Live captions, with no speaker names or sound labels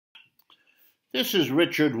This is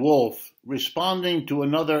Richard Wolff responding to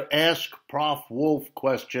another Ask Prof Wolff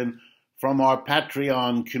question from our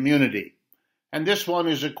Patreon community. And this one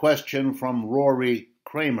is a question from Rory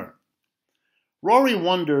Kramer. Rory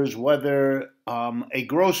wonders whether a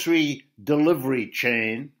grocery delivery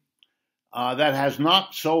chain that has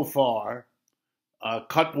not so far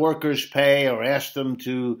cut workers' pay or asked them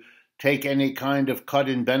to take any kind of cut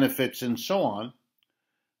in benefits and so on,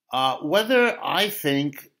 whether I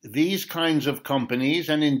think these kinds of companies,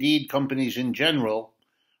 and indeed companies in general,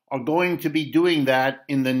 are going to be doing that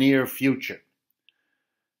in the near future.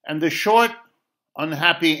 And the short,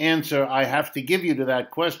 unhappy answer I have to give you to that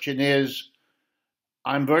question is,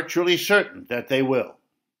 I'm virtually certain that they will.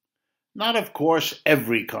 Not, of course,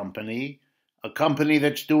 every company. A company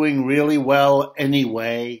that's doing really well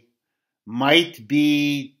anyway might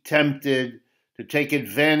be tempted to take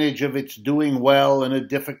advantage of its doing well in a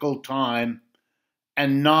difficult time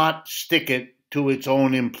and not stick it to its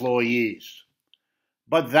own employees.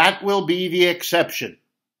 But that will be the exception.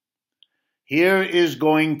 Here is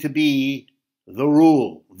going to be the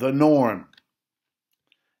rule, the norm.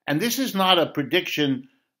 And this is not a prediction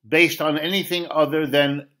based on anything other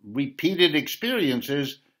than repeated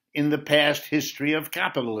experiences in the past history of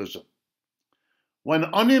capitalism. When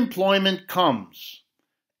unemployment comes,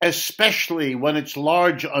 especially when it's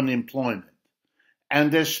large unemployment,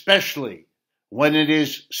 and especially when it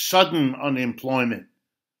is sudden unemployment,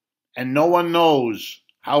 and no one knows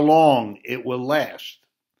how long it will last,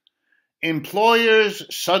 employers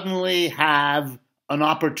suddenly have an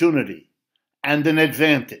opportunity and an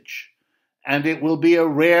advantage, and it will be a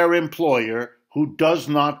rare employer who does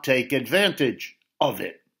not take advantage of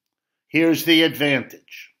it. Here's the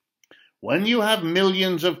advantage. When you have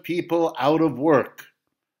millions of people out of work,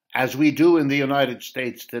 as we do in the United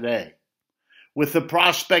States today, with the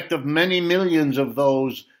prospect of many millions of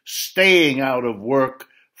those staying out of work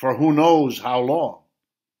for who knows how long,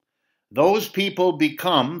 those people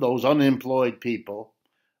become, those unemployed people,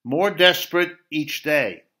 more desperate each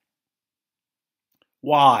day.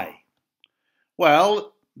 Why?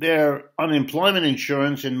 Well, their unemployment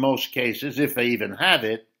insurance in most cases, if they even have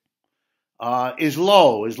it, is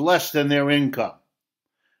low, is less than their income.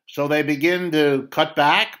 So they begin to cut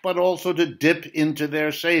back, but also to dip into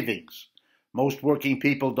their savings. Most working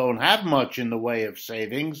people don't have much in the way of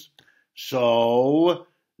savings, so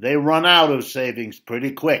they run out of savings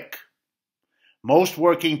pretty quick. Most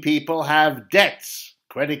working people have debts,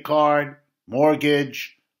 credit card,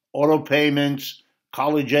 mortgage, auto payments,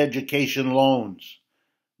 college education loans.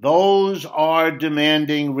 Those are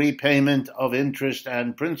demanding repayment of interest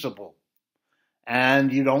and principal.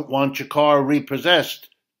 And you don't want your car repossessed,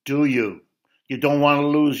 do you? You don't want to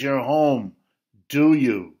lose your home, do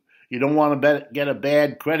you? You don't want to get a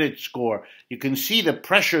bad credit score. You can see the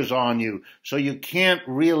pressures on you, so you can't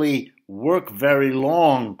really work very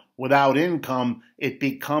long without income. It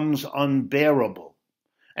becomes unbearable.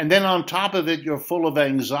 And then on top of it, you're full of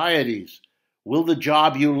anxieties. Will the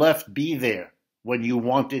job you left be there when you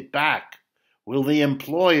want it back? Will the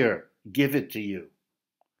employer give it to you?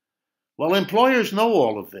 Well, employers know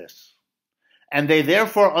all of this, and they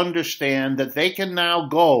therefore understand that they can now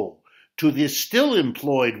go to the still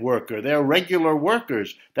employed worker, their regular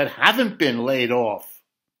workers that haven't been laid off,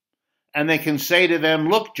 and they can say to them,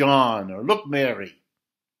 look, John, or look, Mary,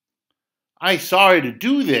 I'm sorry to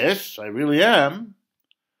do this, I really am,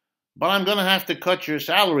 but I'm going to have to cut your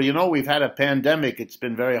salary. You know, we've had a pandemic. It's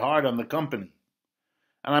been very hard on the company.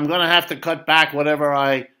 And I'm going to have to cut back whatever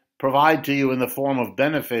I provide to you in the form of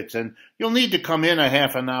benefits. And you'll need to come in a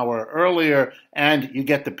half an hour earlier, and you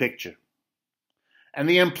get the picture. And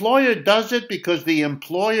the employer does it because the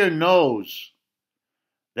employer knows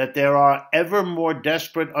that there are ever more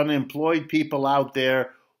desperate unemployed people out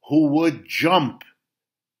there who would jump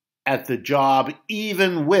at the job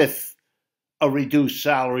even with a reduced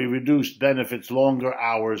salary, reduced benefits, longer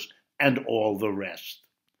hours, and all the rest.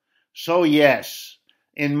 So yes,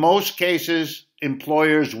 in most cases,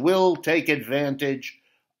 employers will take advantage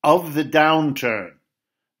of the downturn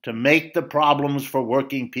to make the problems for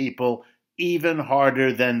working people even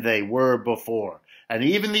harder than they were before. And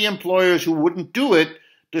even the employers who wouldn't do it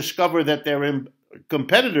discover that their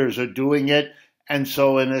competitors are doing it, and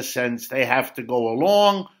so in a sense they have to go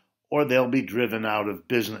along or they'll be driven out of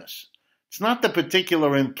business. It's not the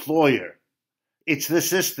particular employer, it's the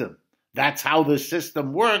system. That's how the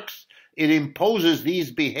system works. It imposes these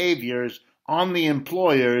behaviors on the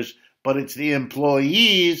employers, but it's the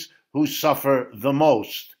employees who suffer the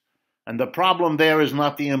most. And the problem there is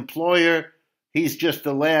not the employer, he's just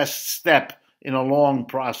the last step in a long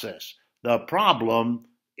process. The problem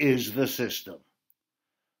is the system.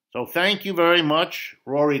 So thank you very much,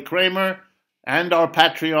 Rory Kramer, and our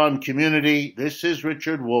Patreon community. This is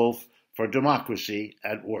Richard Wolff for Democracy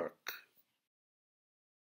at Work.